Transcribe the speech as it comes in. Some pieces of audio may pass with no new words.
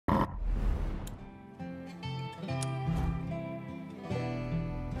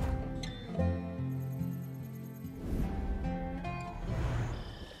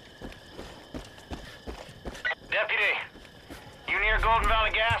Golden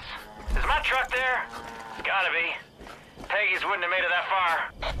Valley Gas? Is my truck there? It's gotta be. Peggies wouldn't have made it that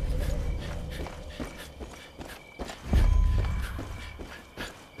far.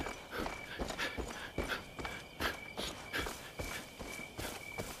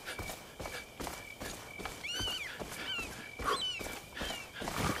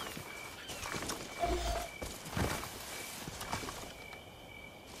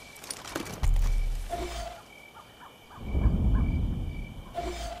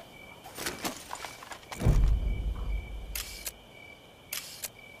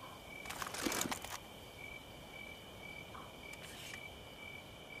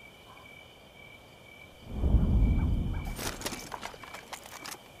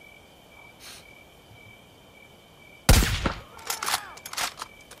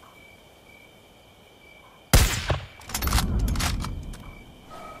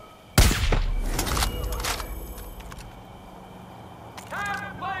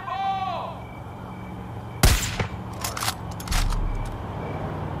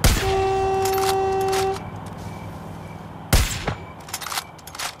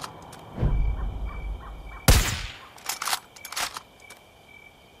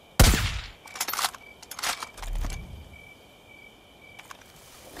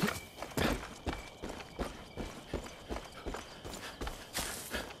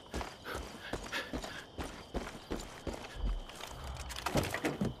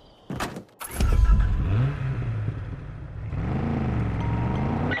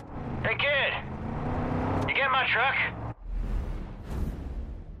 Truck?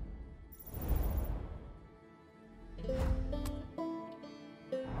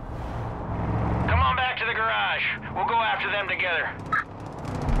 Come on back to the garage. We'll go after them together.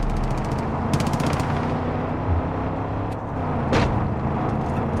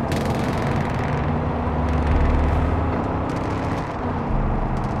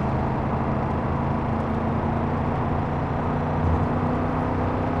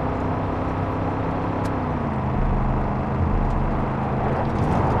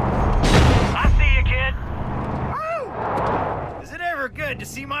 To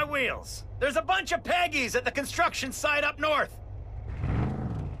see my wheels. There's a bunch of peggies at the construction site up north.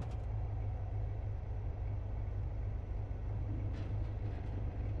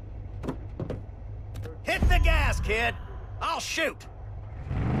 Hit the gas, kid. I'll shoot.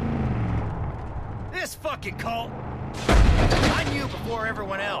 This fucking cult. I knew before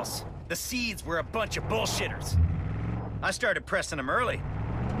everyone else. The Seeds were a bunch of bullshitters. I started pressing them early.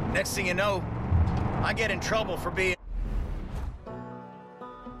 Next thing you know, I get in trouble for being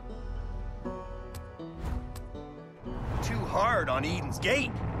too hard on Eden's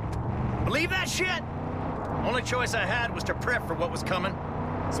Gate. Believe that shit? Only choice I had was to prep for what was coming,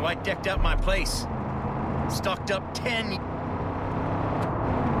 so I decked out my place. Stocked up 10...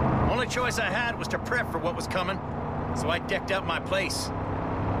 Only choice I had was to prep for what was coming, so I decked out my place.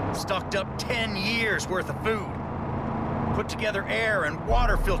 Stocked up 10 years worth of food. Put together air and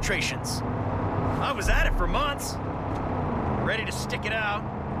water filtrations. I was at it for months. Ready to stick it out.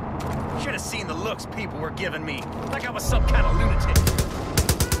 Should have seen the looks people were giving me, like I was some kind of lunatic.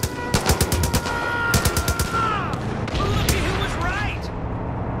 Looky who was right!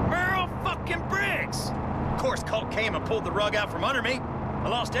 Merle fucking Briggs! Of course, Cult came and pulled the rug out from under me. I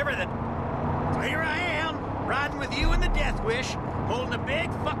lost everything. So here I am, riding with you in the Death Wish, holding a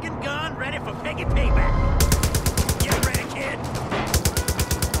big fucking gun ready for Peggy payback. Get ready, kid!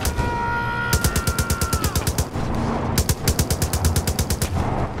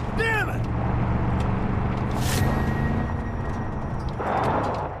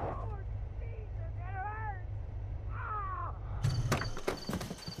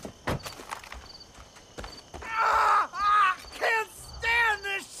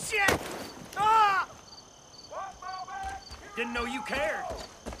 Didn't know you cared.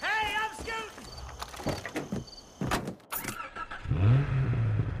 Hey, I'm scooting!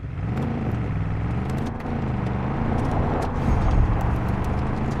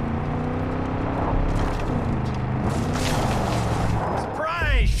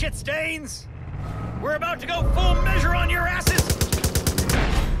 Surprise, shit stains! We're about to go full measure on your asses!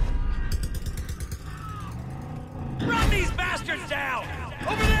 Run these bastards down!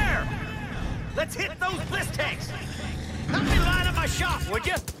 Over there! Let's hit those bliss tanks! Help me line up my shop, would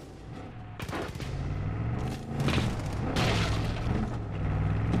you?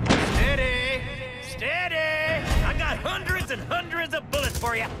 Steady! Steady! I got hundreds and hundreds of bullets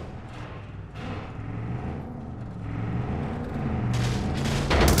for you!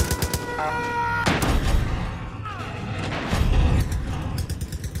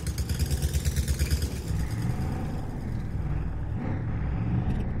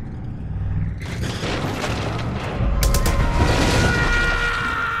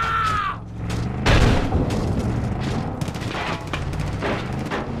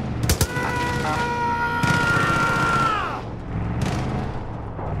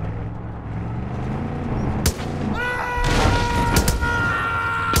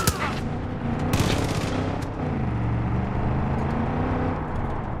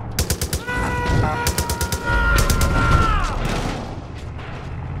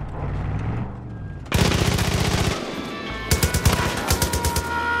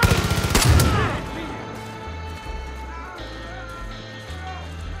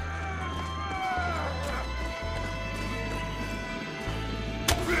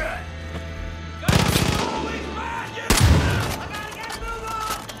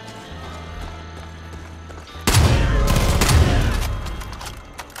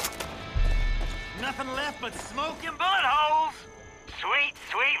 but smoke and bullet holes. Sweet,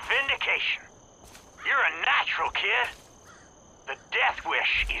 sweet vindication. You're a natural, kid. The death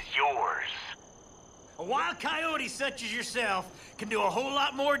wish is yours. A wild coyote such as yourself can do a whole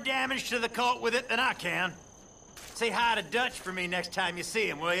lot more damage to the cult with it than I can. Say hi to Dutch for me next time you see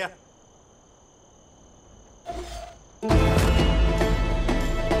him, will ya?